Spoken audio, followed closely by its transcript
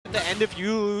at the end, if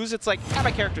you lose, it's like,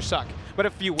 my characters suck. But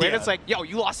if you win, it's like, yo,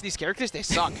 you lost these characters, they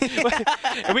suck.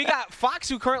 And we got Fox,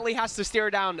 who currently has to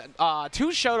stare down 2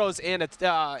 Shotos and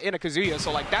a Kazuya,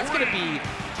 so like that's gonna be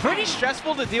pretty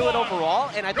stressful to deal with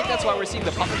overall. And I think that's why we're seeing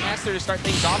the Puppet Master to start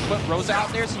things off, put Rosa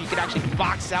out there so you can actually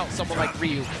box out someone like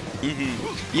Ryu.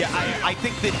 Yeah, I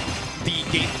think that the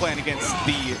game plan against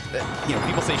the,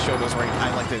 people say Shotos, right?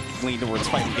 I like to lean towards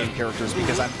fighting game characters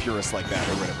because I'm purist like that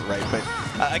or whatever, right?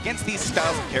 But against these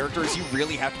styles of characters, you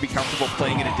really have to be comfortable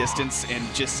playing at a distance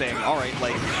and just saying, all right,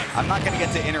 like, I'm not going to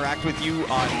get to interact with you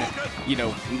on,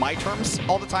 my terms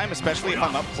all the time, especially if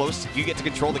I'm up close. You get to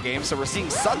control the game. So we're seeing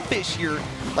Sunfish here,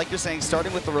 like you're saying,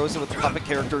 starting with the Rosa with the puppet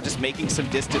character, just making some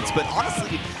distance. But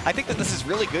honestly, I think that this is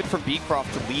really good for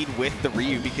Mrbeecroft to lead with the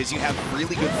Ryu because you have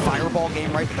really good fireball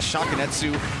game, right, with the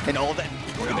Shakunetsu and all that,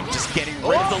 just getting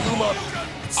rid of the Luma.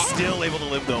 Still able to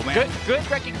live though, man. Good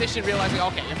recognition, realizing,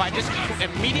 okay, if I just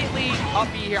immediately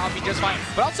up B here, I'll be just fine.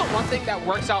 But also one thing that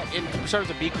works out in terms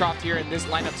of Mrbeecroft here in this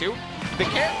lineup too, the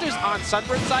characters on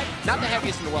Sunbird's side, not the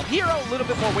heaviest in the world. Hero, a little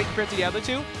bit more weight compared to the other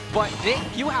two, but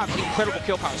you have incredible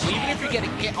kill power. So even if you're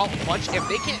getting hit off a bunch, if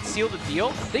they can't seal the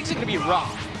deal, things are going to be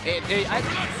rough.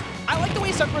 I like the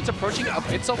way Sunbird's approaching it a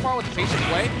bit so far with the patient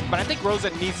play, but I think Rosa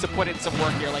needs to put in some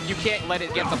work here. Like, you can't let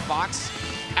it get the Fox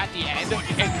at the end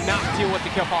and not deal with the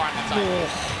kill power on that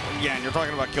side. Yeah, and you're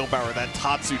talking about kill power, that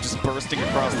Tatsu just bursting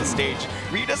across the stage.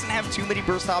 Ryu doesn't have too many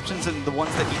burst options, and the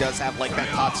ones that he does have, like that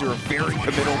Tatsu, are very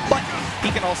committal, but he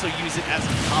can also use it as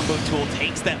a combo tool,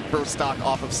 takes that burst stock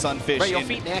off of Sunfish. Right, your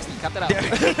feet nasty, cut that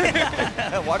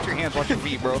out. Watch your hands, watch your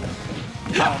feet, bro.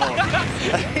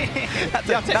 I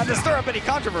don't know. Not to stir up any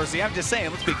controversy, I'm just saying,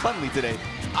 let's be cleanly today.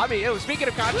 I mean, speaking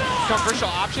of controversial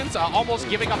options, almost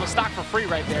giving up a stock for free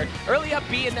right there. Early up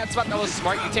B in that spot, that was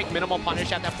smart. You take minimal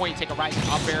punish at that point, you take a rising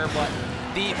up air, but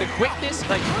the quickness,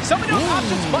 like some of those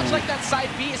options, much like that side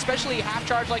B, especially half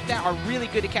charge like that, are really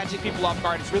good at catching people off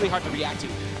guard. It's really hard to react to.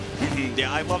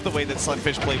 Yeah, I love the way that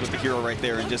Sunfish played with the hero right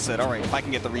there and just said, all right, if I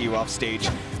can get the Ryu off stage,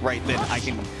 right, then I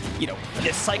can,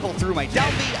 just cycle through my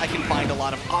down B. I can find a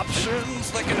lot of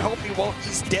options that can help me while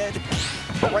he's dead.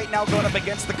 But right now, going up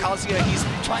against the Kazuya, he's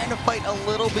trying to fight a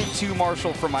little bit too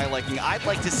martial for my liking. I'd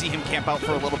like to see him camp out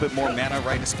for a little bit more mana,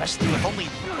 right, especially with only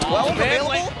 12 available.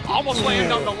 Like, almost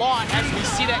landed on the lawn as we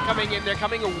see that coming in. They're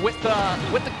coming with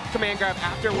the command grab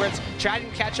afterwards, trying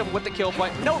to catch him with the kill,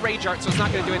 but no rage art, so it's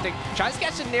not going to do anything. Tries to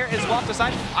catch him there as well off the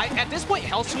side. At this point,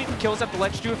 Hell Sweep kills at the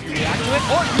ledge too if you react to it,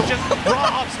 or you just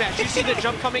raw up smash. You see the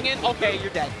jump coming in, okay, you're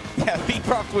dead. Yeah,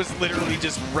 Mrbeecroft was literally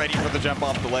just ready for the jump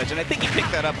off the ledge, and I think he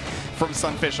picked that up from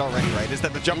Sunfish already, right? Is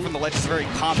that the jump from the ledge is a very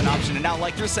common option, and now,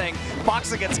 like you're saying,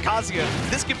 Fox against Kazuya,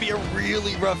 this could be a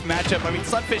really rough matchup. I mean,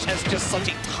 Sunfish has just such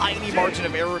a tiny margin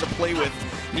of error to play with.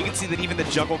 You can see that even the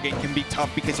juggle game can be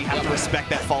tough because you have to respect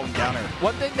that falling down air.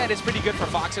 One thing that is pretty good for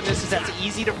Fox in this is that it's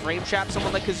easy to frame trap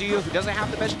someone like Kazuya who doesn't have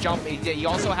the best jump. He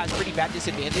also has pretty bad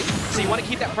disadvantage, so you want to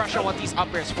keep that pressure on these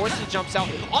up airs. Force the jumps out,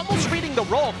 almost reading the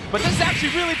roll, but this is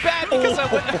actually really bad because of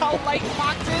how light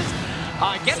Fox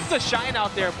is. Gets the shine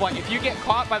out there, but if you get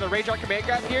caught by the Rage Art command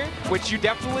grab here, which you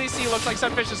definitely see looks like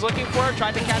Sunfish is looking for,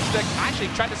 tried to catch the, actually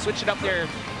tried to switch it up there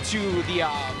to the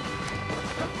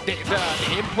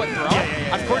input throw.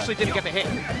 Unfortunately, didn't get the hit.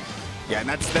 Yeah, and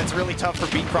that's really tough for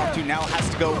Mrbeecroft, who now has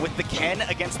to go with the Ken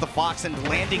against the Fox, and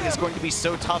landing is going to be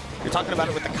so tough. You're talking about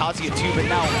it with the Kazuya too, but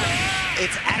now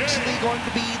it's actually going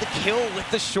to be the kill with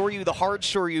the Shoryu, the hard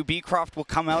Shoryu. Mrbeecroft will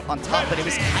come out on top, but it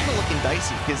was kind of looking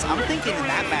dicey, because I'm thinking in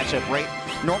that matchup, right,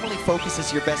 normally Focus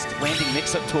is your best landing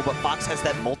mix-up tool, but Fox has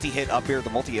that multi-hit up air, the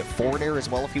multi-hit forward air as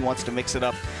well if he wants to mix it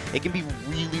up. It can be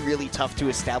really, really tough to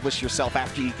establish yourself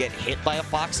after you get hit by a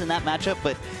Fox in that matchup,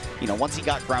 but once he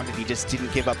got grounded, he just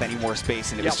didn't give up any more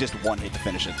space, and it was just one hit to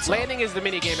finish it. So. Landing is the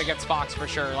mini game against Fox for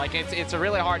sure. Like it's a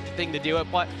really hard thing to do it,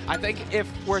 but I think if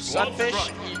we're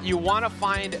Sunfish, you want to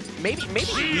find maybe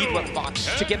lead with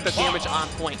Fox to get the damage on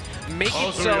point. Make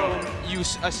it so you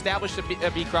establish a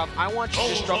Mrbeecroft. I want you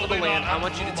to struggle to land. I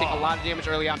want you to take a lot of damage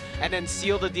early on, and then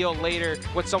seal the deal later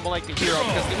with someone like the hero,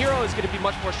 because the hero is going to be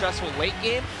much more stressful late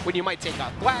game when you might take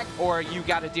out Black, or you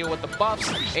got to deal with the buffs,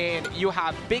 and you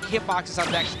have big hitboxes on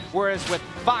deck. Whereas with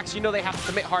Fox, they have to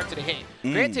commit hard to the hit.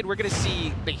 Granted, we're going to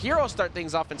see the hero start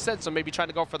things off instead, so maybe trying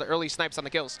to go for the early snipes on the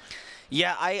kills.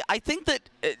 Yeah, I think that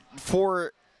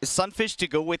for Sunfish to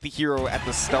go with the hero at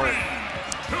the start,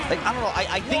 like, I don't know,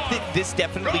 I think that this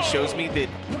definitely shows me that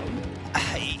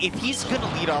if he's going to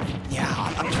lead off,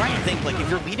 I'm trying to think, like, if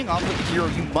you're leading off with the hero,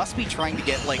 you must be trying to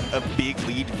get, like, a big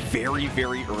lead very,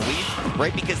 very early,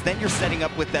 right? Because then you're setting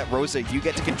up with that Rosa, you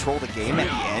get to control the game at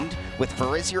the end, with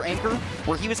her as your anchor,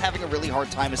 where he was having a really hard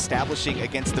time establishing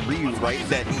against the Ryu, right?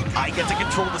 That I get to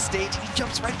control the stage. He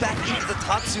jumps right back into the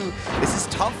Tatsu. This is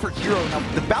tough for Hero. Now,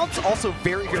 the bounce also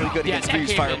very, very good against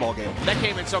Ryu's Fireball game. That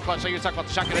came in so clutch. So you talk about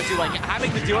the shotgun issue, like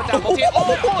having to deal with that multi.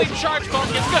 Oh, holy charge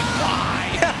focus. Good.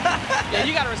 Yeah,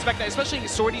 you got to respect that, especially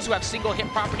swordies who have single hit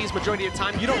properties majority of the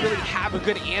time. You don't really have a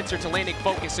good answer to landing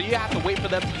focus, so you have to wait for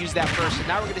them to use that first. And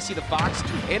now we're going to see the Fox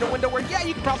in a window where, yeah,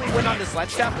 you can probably win on this ledge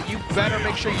step, but you better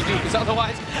make sure you do, because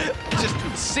otherwise, just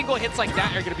single hits like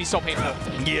that are going to be so painful.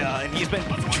 Yeah, and he's been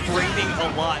trading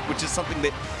a lot, which is something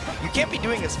that you can't be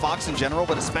doing as Fox in general,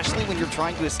 but especially when you're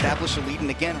trying to establish a lead. And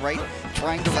again, right,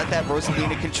 trying to let that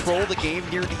Rosalina control the game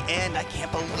near the end. I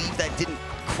can't believe that didn't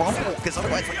crumble, because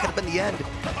otherwise that could have been the end.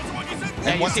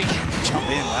 And once he jump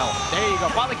in, wow. There you go.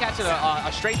 Probably catching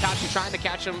a straight dodge. You're trying to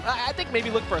catch him. I think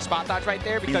maybe look for a spot dodge right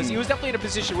there, because he was definitely in a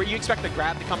position where you expect the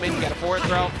grab to come in and get a forward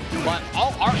throw. But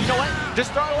you know what?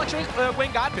 Just throw an electric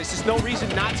wing God Fist. There's no reason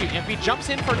not to. If he jumps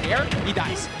in for an air, he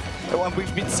dies.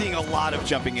 We've been seeing a lot of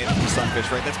jumping in from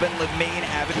Sunfish, right? That's been the main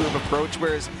avenue of approach,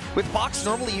 whereas with Fox,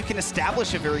 normally you can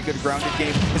establish a very good grounded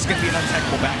game. It's going to be an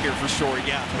untechable back here for sure,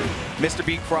 yeah.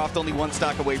 Mrbeecroft only one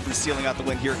stock away from sealing out the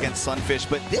win here against Sunfish,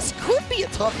 but this could be a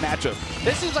tough matchup.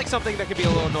 This seems like something that could be a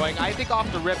little annoying. I think off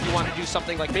the rip, you want to do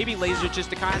something like maybe laser just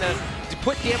to kind of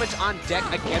put damage on deck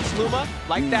against Luma,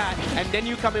 like that, and then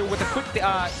you come in with a quick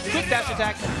dash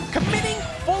attack, committing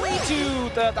fully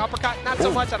to the uppercut. Not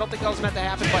so much. I don't think that was meant to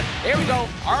happen, but there we go.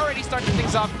 Already starting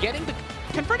things off,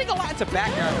 converting a lot into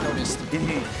back air, I've noticed.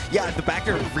 Yeah, the back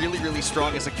air really, really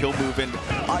strong as a kill move, and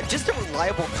just a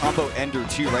reliable combo ender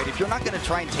too, right? If you're not going to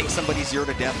try and take somebody 0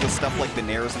 to death with stuff like the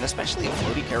Nairs, and especially a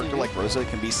floaty character like Rosa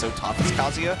can be so tough as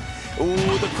Kazuya.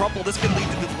 Ooh, the crumple. This could lead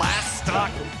to the last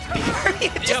stock.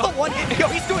 Just the one hit. Yo,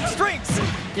 he's doing strings.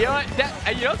 You know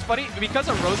what? You know what's funny? Because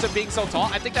of Rosa being so tall,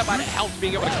 I think that might have helped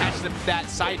being able to catch that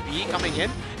side B coming in.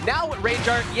 Now with Range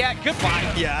Art, yeah,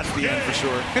 goodbye. Yeah, that's the end for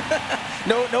sure.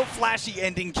 No flashy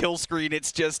ending kill screen.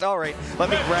 It's just, all right, let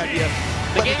me grab you.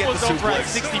 The game was over at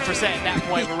 60% at that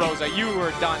point with Rosa. You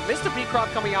were done.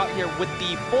 Mrbeecroft coming out here with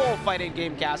the full fighting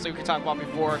game cast, like we talked about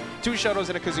before. 2 Shotos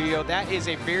and a Kazuyo. That is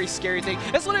a very scary thing.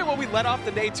 That's literally what we let off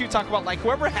the day too, talk about like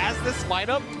whoever has this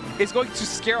lineup is going to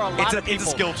scare a lot of people. It's a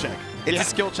skill check. It's a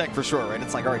skill check for sure, right?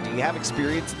 It's like, all right, do you have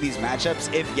experience in these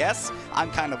matchups? If yes,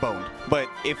 I'm kind of boned. But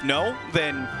if no,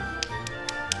 then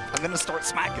I'm going to start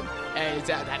smacking. And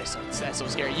that's so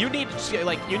scary. You need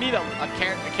a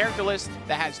character list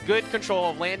that has good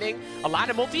control of landing, a lot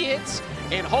of multi-hits,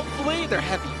 and hopefully they're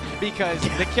heavy, because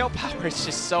the kill power is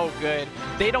just so good.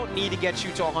 They don't need to get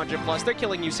you to 100+. They're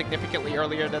killing you significantly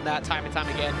earlier than that time and time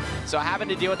again. So having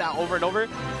to deal with that over and over,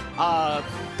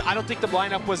 I don't think the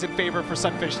lineup was in favor for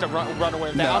Sunfish to run away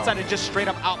with that, outside of just straight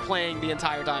up outplaying the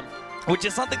entire time. Which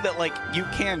is something that, like, you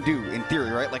can do in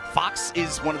theory, right? Like, Fox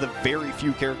is one of the very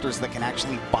few characters that can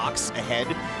actually box ahead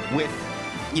with,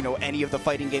 you know, any of the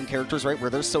fighting game characters, right? Where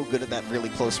they're so good at that really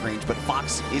close range. But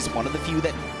Fox is one of the few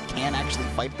that can actually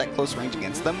fight that close range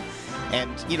against them. And,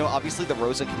 you know, obviously the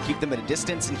Rosa can keep them at a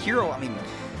distance. And Hero, I mean,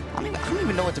 I don't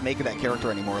even know what to make of that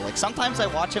character anymore. Like, sometimes I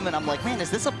watch him and I'm like, man,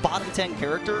 is this a bottom 10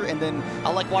 character? And then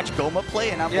I'll, like, watch Goma play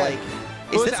and I'm like,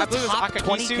 is this a top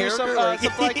 20 character? Something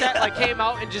like that, like came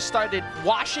out and just started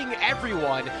washing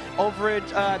everyone over at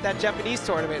that Japanese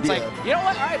tournament. It's like, you know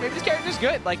what? All right, maybe this character's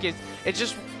good. Like, it's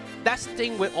just, that's the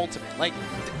thing with Ultimate. Like,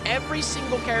 every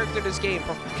single character in this game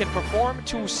can perform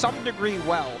to some degree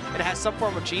well and has some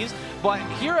form of cheese, but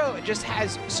Hero just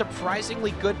has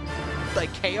surprisingly good like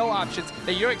KO options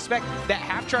that you don't expect. That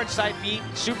half charge side B,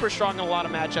 super strong in a lot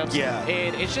of matchups. Yeah.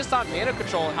 And it's just on mana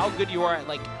control and how good you are at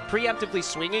like preemptively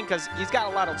swinging, because he's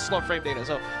got a lot of slow frame data.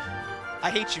 So I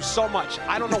hate you so much.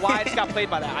 I don't know why I just got played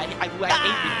by that. I hate you.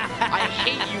 I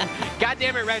hate you. God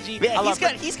damn it, Reggie.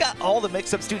 Yeah, he's got all the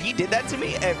mix-ups, dude. He did that to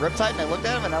me at Riptide, and I looked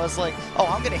at him, and I was like, oh,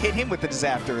 I'm going to hit him with the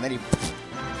disaster. And then he,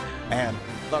 man.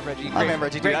 Love Reggie. I mean,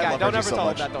 Reggie, dude, I love Don't Reggie ever so tell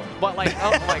much. him that, though. But, like,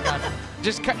 oh, my God.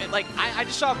 Just, like, I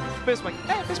just saw Fist, like,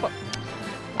 hey, Fist bump.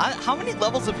 How many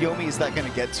levels of Yomi is that going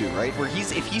to get to, right? Where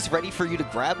if he's ready for you to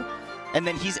grab, and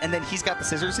then he's got the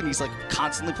scissors, and he's, like,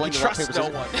 constantly playing the rock, paper,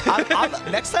 scissors.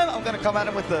 Next time, I'm going to come at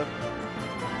him with the...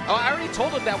 Oh, I already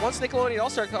told him that once Nickelodeon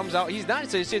All-Star comes out, he's not,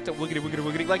 so he's just the wiggity, wiggity,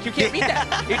 wiggity. Like, you can't beat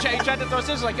that. He tried to throw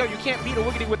scissors, like, yo, you can't beat a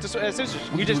wiggity with the scissors.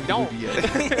 You just don't.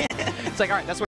 It's like, all right, that's what